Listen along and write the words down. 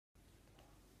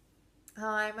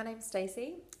Hi, my name's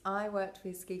Stacey. I worked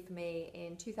with Ski Famille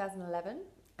in 2011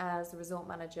 as a resort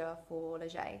manager for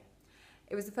Leger.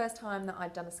 It was the first time that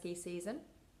I'd done a ski season,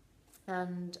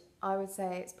 and I would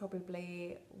say it's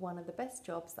probably one of the best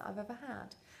jobs that I've ever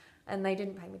had. And they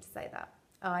didn't pay me to say that.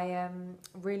 I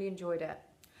really enjoyed it.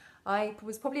 I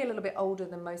was probably a little bit older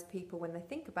than most people when they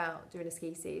think about doing a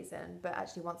ski season, but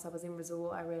actually, once I was in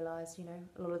resort, I realised,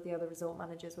 a lot of the other resort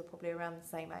managers were probably around the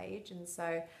same age, and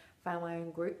so found my own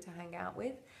group to hang out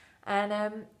with.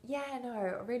 And yeah, no,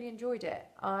 I really enjoyed it.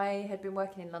 I had been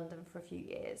working in London for a few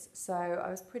years, so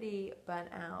I was pretty burnt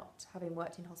out having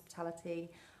worked in hospitality,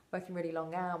 working really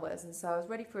long hours, and so I was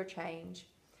ready for a change,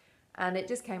 and it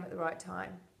just came at the right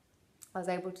time. I was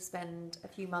able to spend a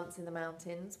few months in the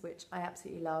mountains, which I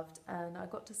absolutely loved, and I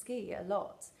got to ski a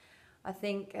lot. I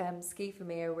think Ski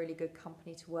Famille are a really good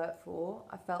company to work for.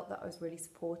 I felt that I was really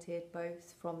supported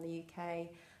both from the UK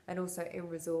and also in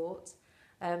resort.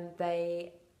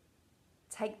 They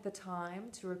take the time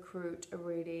to recruit a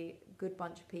really good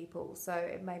bunch of people, so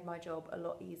it made my job a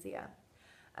lot easier.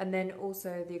 And then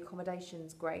also the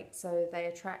accommodation's great, so they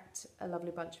attract a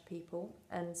lovely bunch of people.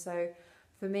 And so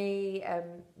for me,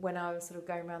 when I was sort of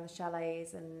going around the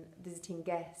chalets and visiting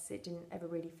guests, it didn't ever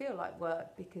really feel like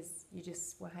work because you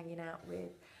just were hanging out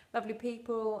with lovely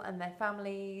people and their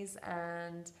families,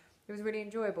 and it was really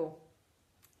enjoyable.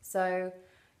 So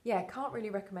yeah, can't really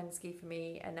recommend Ski for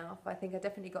me enough. I think I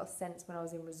definitely got a sense when I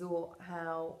was in resort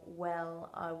how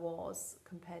well I was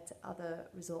compared to other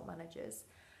resort managers.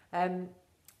 Um,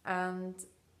 and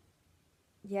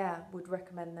yeah, would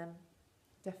recommend them,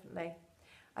 definitely.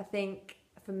 I think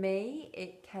for me,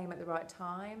 it came at the right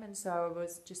time, and so it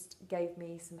was just gave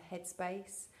me some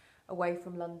headspace away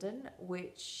from London,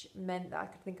 which meant that I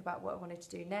could think about what I wanted to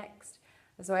do next.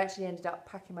 And so I actually ended up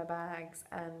packing my bags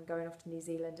and going off to New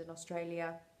Zealand and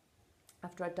Australia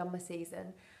after I'd done my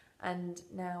season, and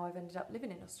now I've ended up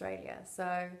living in Australia.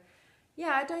 So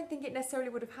yeah, I don't think it necessarily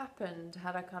would have happened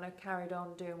had I kind of carried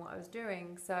on doing what I was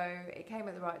doing. So it came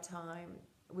at the right time.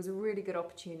 It was a really good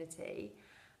opportunity,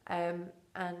 and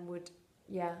I would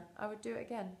do it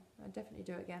again. I'd definitely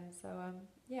do it again. So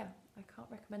yeah, I can't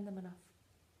recommend them enough.